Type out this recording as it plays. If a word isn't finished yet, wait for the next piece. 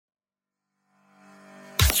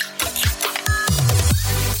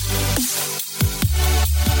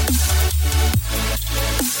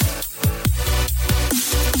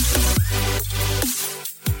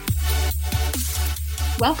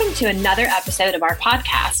Welcome to another episode of our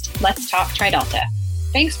podcast, Let's Talk TriDelta.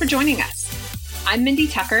 Thanks for joining us. I'm Mindy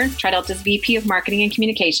Tucker, TriDelta's VP of Marketing and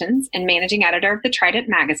Communications and Managing Editor of the TriDent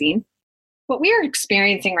magazine. What we are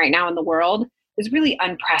experiencing right now in the world is really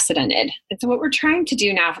unprecedented. And so what we're trying to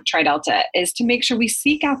do now for TriDelta is to make sure we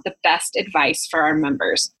seek out the best advice for our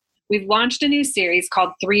members. We've launched a new series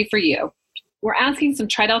called 3 for You. We're asking some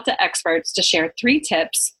TriDelta experts to share 3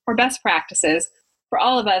 tips or best practices for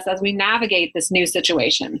all of us as we navigate this new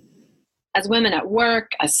situation. As women at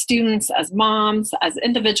work, as students, as moms, as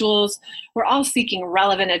individuals, we're all seeking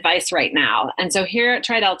relevant advice right now. And so here at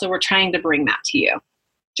TriDelta, we're trying to bring that to you.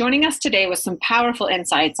 Joining us today with some powerful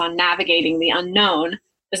insights on navigating the unknown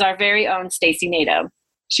is our very own Stacey Nadeau.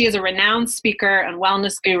 She is a renowned speaker and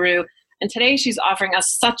wellness guru, and today she's offering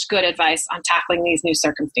us such good advice on tackling these new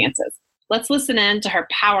circumstances. Let's listen in to her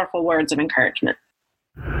powerful words of encouragement.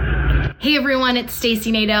 Hey everyone, it's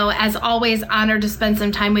Stacey Nadeau. As always, honored to spend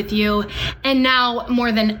some time with you. And now,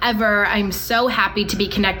 more than ever, I'm so happy to be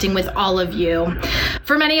connecting with all of you.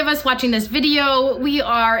 For many of us watching this video, we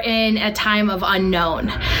are in a time of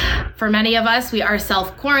unknown. For many of us, we are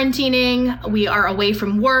self-quarantining. We are away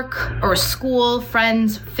from work or school,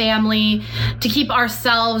 friends, family. To keep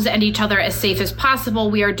ourselves and each other as safe as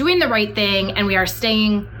possible, we are doing the right thing and we are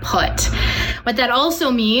staying put. What that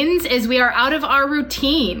also means is we are out of our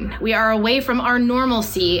routine. We are away from our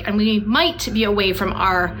normalcy, and we might be away from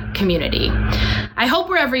our community. I hope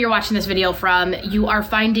wherever you're watching this video from, you are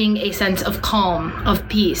finding a sense of calm, of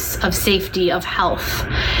peace, of safety, of health.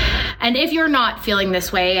 And if you're not feeling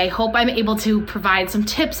this way, I hope I'm able to provide some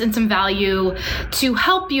tips and some value to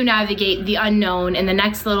help you navigate the unknown in the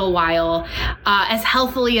next little while as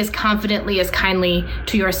healthily, as confidently, as kindly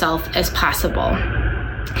to yourself as possible.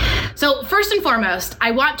 So first and foremost,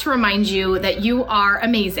 I want to remind you that you are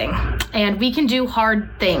amazing and we can do hard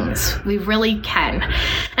things. We really can.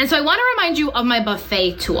 And so I want to remind you of my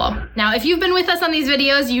buffet tool. Now, if you've been with us on these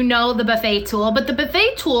videos, you know the buffet tool, but the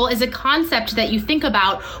buffet tool is a concept that you think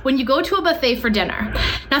about when you go to a buffet for dinner.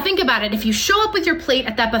 Now think about it. If you show up with your plate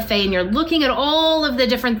at that buffet and you're looking at all of the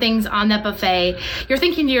different things on that buffet, you're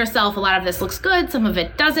thinking to yourself, a lot of this looks good, some of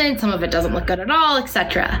it doesn't look good at all,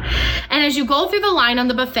 etc. And as you go through the line on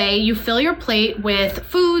the buffet, you fill your plate with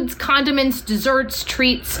foods, condiments, desserts,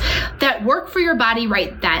 treats that work for your body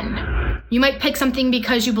right then. You might pick something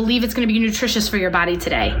because you believe it's going to be nutritious for your body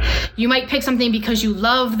today. You might pick something because you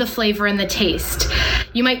love the flavor and the taste.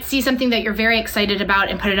 You might see something that you're very excited about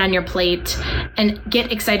and put it on your plate and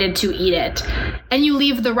get excited to eat it. And you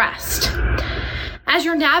leave the rest. As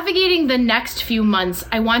you're navigating the next few months,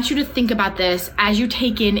 I want you to think about this as you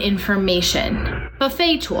take in information.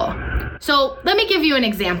 Buffet tool. So let me give you an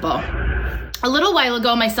example. A little while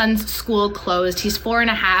ago, my son's school closed. He's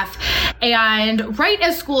 4.5. And right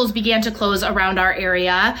as schools began to close around our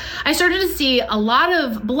area, I started to see a lot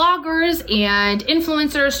of bloggers and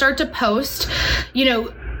influencers start to post,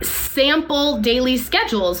 sample daily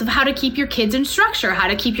schedules of how to keep your kids in structure, how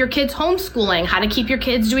to keep your kids homeschooling, how to keep your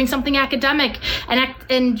kids doing something academic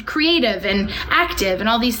and creative and active and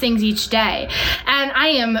all these things each day. And I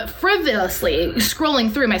am frivolously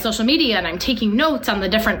scrolling through my social media and I'm taking notes on the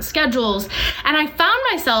different schedules. And I found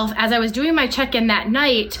myself, as I was doing my check-in that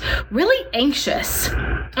night, really anxious.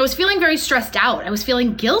 I was feeling very stressed out. I was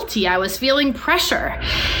feeling guilty. I was feeling pressure.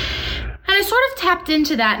 And I sort of tapped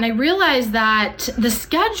into that and I realized that the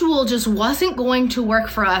schedule just wasn't going to work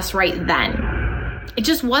for us right then. It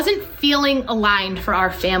just wasn't feeling aligned for our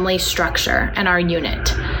family structure and our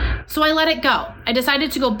unit. So I let it go. I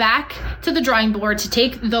decided to go back to the drawing board to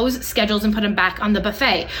take those schedules and put them back on the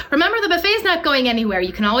buffet. Remember, the buffet is not going anywhere.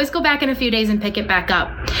 You can always go back in a few days and pick it back up.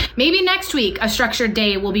 Maybe next week, a structured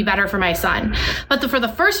day will be better for my son. But for the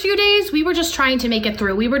first few days, we were just trying to make it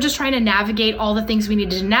through. We were just trying to navigate all the things we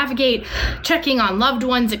needed to navigate, checking on loved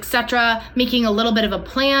ones, etc., making a little bit of a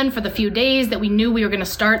plan for the few days that we knew we were going to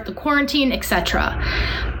start the quarantine, etc.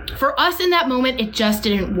 For us in that moment, it just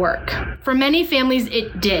didn't work. For many families,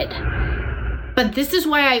 it did. But this is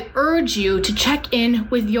why I urge you to check in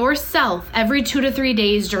with yourself every 2 to 3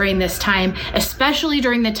 days during this time, especially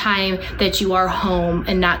during the time that you are home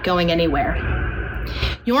and not going anywhere.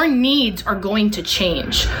 Your needs are going to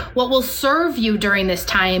change. What will serve you during this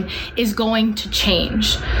time is going to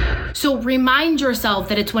change. So remind yourself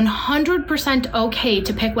that it's 100% okay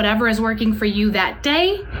to pick whatever is working for you that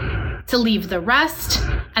day, to leave the rest,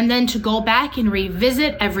 and then to go back and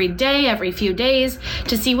revisit every day, every few days,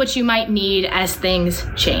 to see what you might need as things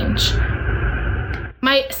change.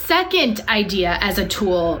 My second idea as a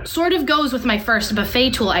tool sort of goes with my first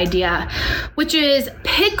buffet tool idea, which is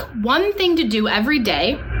pick one thing to do every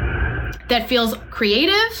day that feels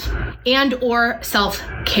creative and or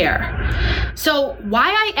self-care. So why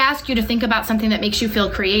I ask you to think about something that makes you feel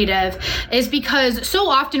creative is because so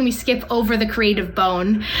often we skip over the creative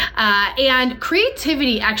bone, and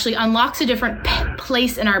creativity actually unlocks a different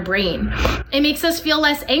place in our brain. It makes us feel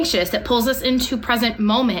less anxious. It pulls us into present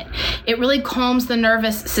moment. It really calms the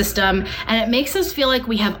nervous system, and it makes us feel like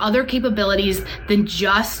we have other capabilities than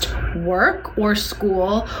just work or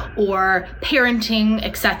school or parenting,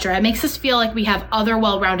 etc. It makes us feel like we have other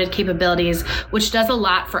well-rounded capabilities, which does a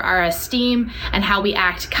lot for our esteem and how we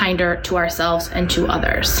act kinder to ourselves and to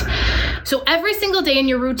others. So every single day in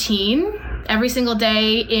your routine, every single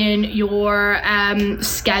day in your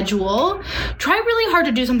schedule, try really hard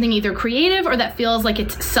to do something either creative or that feels like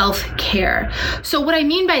it's self-care. So what I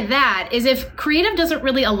mean by that is if creative doesn't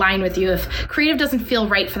really align with you, if creative doesn't feel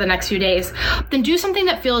right for the next few days, then do something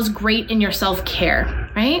that feels great in your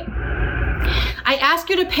self-care, right? I ask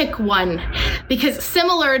you to pick one because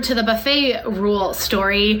similar to the buffet rule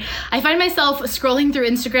story, I find myself scrolling through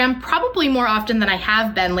Instagram probably more often than I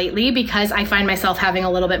have been lately because I find myself having a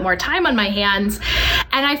little bit more time on my hands.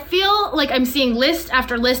 And I feel like I'm seeing list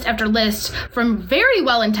after list after list from very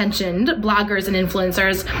well-intentioned bloggers and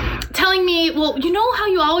influencers telling me, well, you know how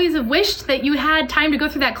you always have wished that you had time to go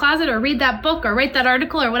through that closet or read that book or write that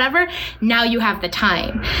article or whatever? Now you have the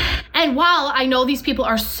time. And while I know these people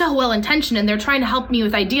are so well-intentioned and they're trying to help me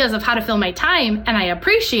with ideas of how to fill my time, and I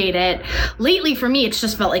appreciate it, lately for me, it's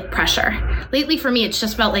just felt like pressure. Lately for me, it's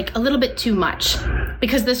just felt like a little bit too much.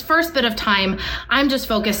 Because this first bit of time, I'm just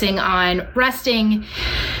focusing on resting,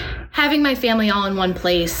 having my family all in one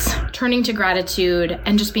place, turning to gratitude,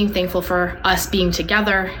 and just being thankful for us being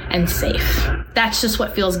together and safe. That's just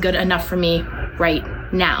what feels good enough for me right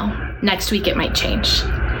now. Next week, it might change.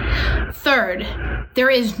 Third, there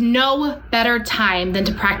is no better time than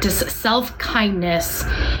to practice self-kindness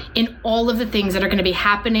in all of the things that are going to be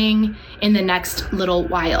happening in the next little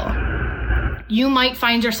while. You might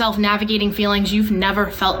find yourself navigating feelings you've never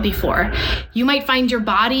felt before. You might find your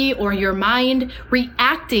body or your mind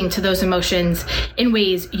reacting to those emotions in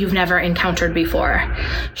ways you've never encountered before.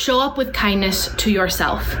 Show up with kindness to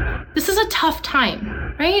yourself. This is a tough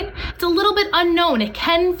time, right? It's a little bit unknown. It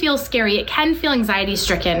can feel scary. It can feel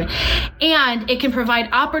anxiety-stricken. And it can provide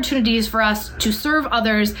opportunities for us to serve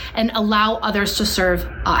others and allow others to serve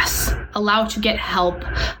us. Allow to get help,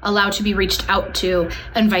 allow to be reached out to,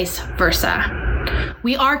 and vice versa.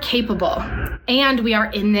 We are capable, and we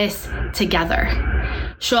are in this together.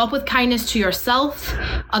 Show up with kindness to yourself.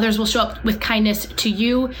 Others will show up with kindness to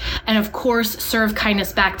you. And of course, serve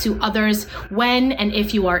kindness back to others when and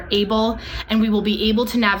if you are able. And we will be able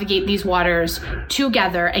to navigate these waters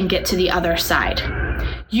together and get to the other side.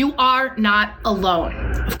 You are not alone.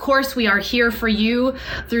 Of course, we are here for you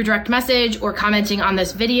through direct message or commenting on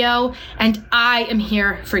this video, and I am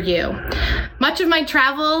here for you. Much of my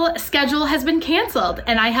travel schedule has been canceled,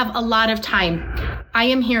 and I have a lot of time. I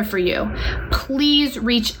am here for you. Please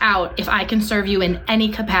reach out if I can serve you in any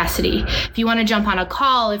capacity. If you want to jump on a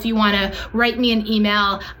call, if you want to write me an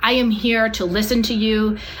email, I am here to listen to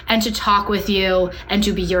you and to talk with you and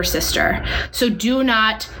to be your sister. So do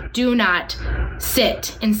not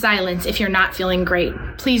sit in silence if you're not feeling great.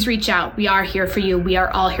 Please reach out. We are here for you. We are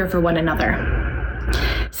all here for one another.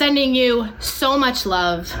 Sending you so much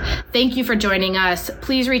love. Thank you for joining us.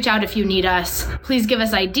 Please reach out if you need us. Please give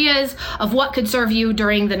us ideas of what could serve you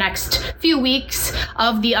during the next few weeks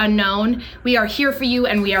of the unknown. We are here for you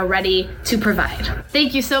and we are ready to provide.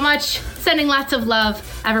 Thank you so much. Sending lots of love.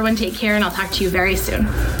 Everyone take care, and I'll talk to you very soon.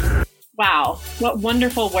 Wow, what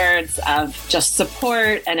wonderful words of just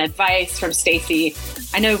support and advice from Stacy.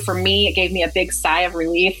 I know for me, it gave me a big sigh of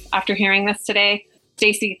relief after hearing this today.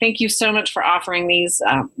 Stacy, thank you so much for offering these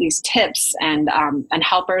tips and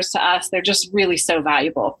helpers to us. They're just really so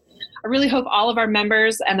valuable. I really hope all of our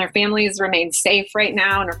members and their families remain safe right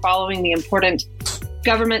now and are following the important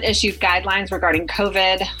government-issued guidelines regarding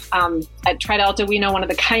COVID. At TriDelta, we know one of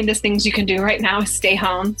the kindest things you can do right now is stay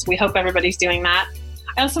home. So we hope everybody's doing that.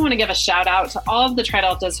 I also want to give a shout out to all of the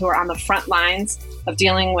TriDeltas who are on the front lines of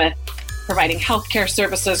dealing with providing healthcare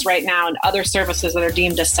services right now and other services that are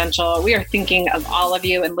deemed essential. We are thinking of all of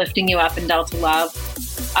you and lifting you up in Delta Love.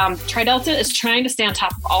 TriDelta is trying to stay on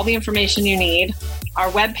top of all the information you need. Our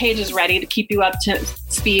webpage is ready to keep you up to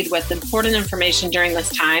speed with important information during this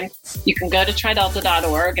time. You can go to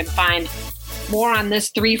tridelta.org and find more on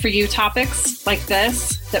this 3 for You topics like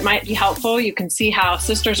this that might be helpful. You can see how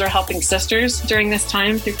sisters are helping sisters during this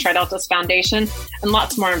time through TriDelta's foundation and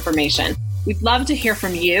lots more information. We'd love to hear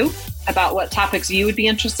from you about what topics you would be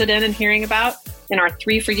interested in hearing about in our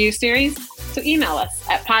 3 for You series. So email us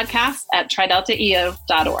at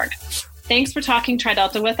podcast@trideltaeo.org. Thanks for talking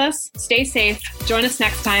TriDelta with us. Stay safe, join us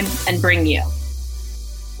next time, and bring you.